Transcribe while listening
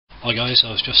Hi guys, I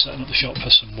was just setting up the shop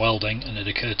for some welding and it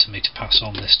occurred to me to pass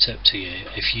on this tip to you.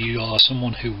 If you are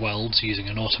someone who welds using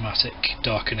an automatic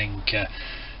darkening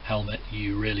helmet,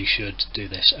 you really should do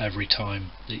this every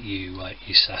time that you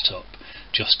set up.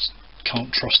 Just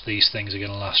can't trust these things are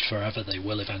going to last forever. They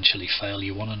will eventually fail.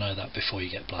 You want to know that before you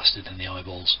get blasted in the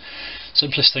eyeballs.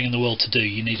 Simplest thing in the world to do,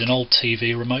 you need an old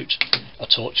TV remote, a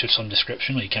torch of some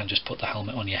description, or you can just put the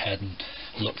helmet on your head and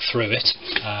look through it.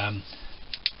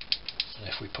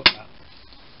 If we put that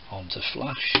onto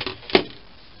flash,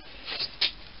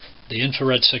 the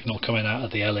infrared signal coming out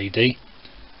of the LED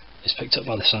is picked up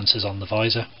by the sensors on the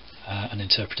visor and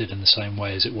interpreted in the same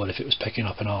way as it would if it was picking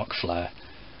up an arc flare.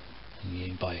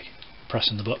 And by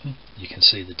pressing the button you can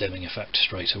see the dimming effect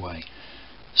straight away.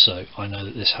 So I know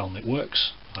that this helmet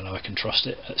works, I know I can trust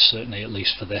it, certainly at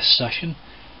least for this session,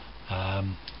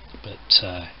 but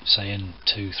say in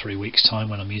 2-3 weeks time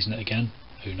when I'm using it again,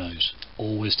 who knows.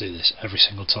 Always do this every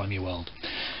single time you weld.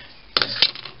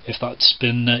 If that's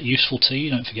been useful to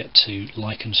you, don't forget to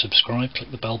like and subscribe,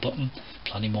 click the bell button.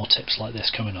 Plenty more tips like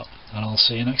this coming up, and I'll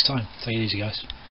see you next time. Take it easy guys.